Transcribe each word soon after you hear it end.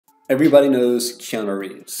Everybody knows Keanu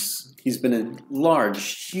Reeves. He's been in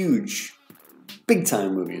large, huge,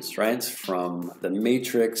 big-time movies, right? From The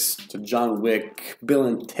Matrix to John Wick, Bill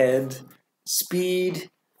and Ted, Speed,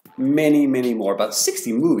 many, many more. About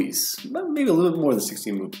 60 movies, maybe a little bit more than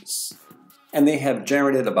 60 movies. And they have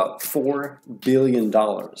generated about $4 billion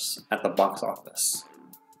at the box office.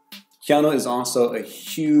 Keanu is also a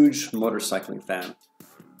huge motorcycling fan.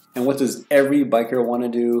 And what does every biker want to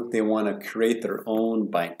do? They want to create their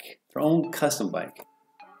own bike, their own custom bike.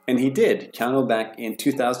 And he did. Keanu back in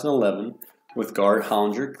 2011 with Gard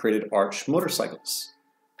Hollinger created Arch Motorcycles.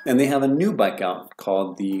 And they have a new bike out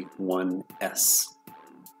called the 1S.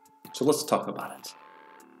 So let's talk about it.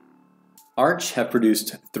 Arch have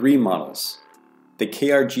produced 3 models: the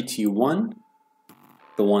KRGT1,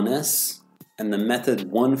 the 1S, and the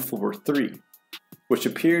Method 143, which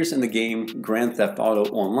appears in the game Grand Theft Auto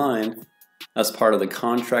Online as part of the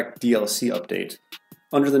contract DLC update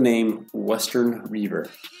under the name Western Reaver.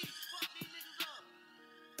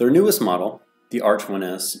 Their newest model, the Arch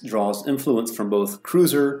 1S, draws influence from both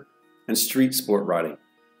cruiser and street sport riding.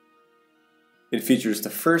 It features the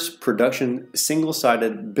first production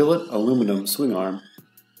single-sided billet aluminum swing arm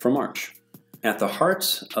from Arch. At the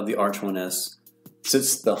heart of the Arch 1S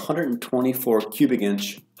sits the 124 cubic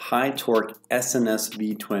inch high-torque SNS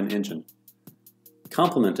V-twin engine,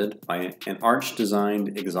 complemented by an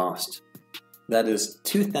Arch-designed exhaust that is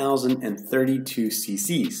 2,032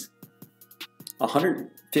 cc's,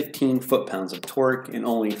 115 foot-pounds of torque, and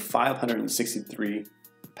only 563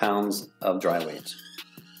 pounds of dry weight.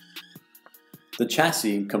 The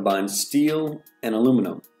chassis combines steel and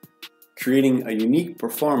aluminum, creating a unique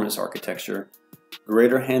performance architecture,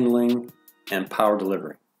 greater handling, and power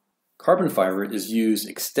delivery. Carbon fiber is used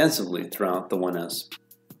extensively throughout the 1S,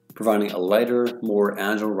 providing a lighter, more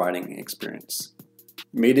agile riding experience.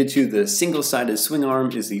 Mated to the single-sided swing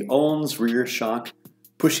arm is the Ohlms rear shock,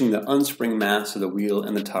 pushing the unspring mass of the wheel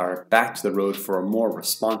and the tire back to the road for a more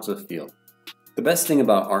responsive feel. The best thing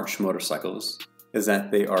about Arch motorcycles is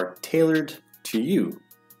that they are tailored to you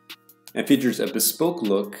and features a bespoke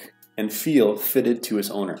look and feel fitted to its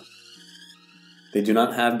owner. They do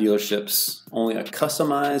not have dealerships, only a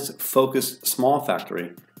customized, focused small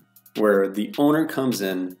factory where the owner comes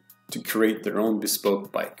in to create their own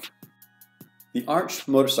bespoke bike. The Arch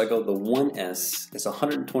motorcycle, the 1S, is a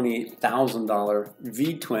 $128,000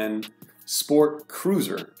 V-twin sport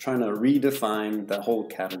cruiser, trying to redefine that whole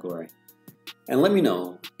category. And let me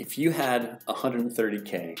know, if you had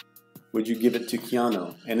 $130K, would you give it to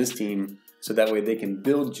Keanu and his team so that way they can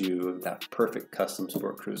build you that perfect custom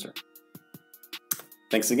sport cruiser?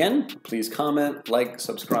 Thanks again. Please comment, like,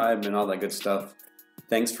 subscribe, and all that good stuff.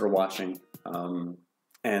 Thanks for watching.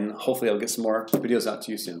 And hopefully I'll get some more videos out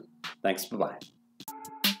to you soon. Thanks. Bye-bye.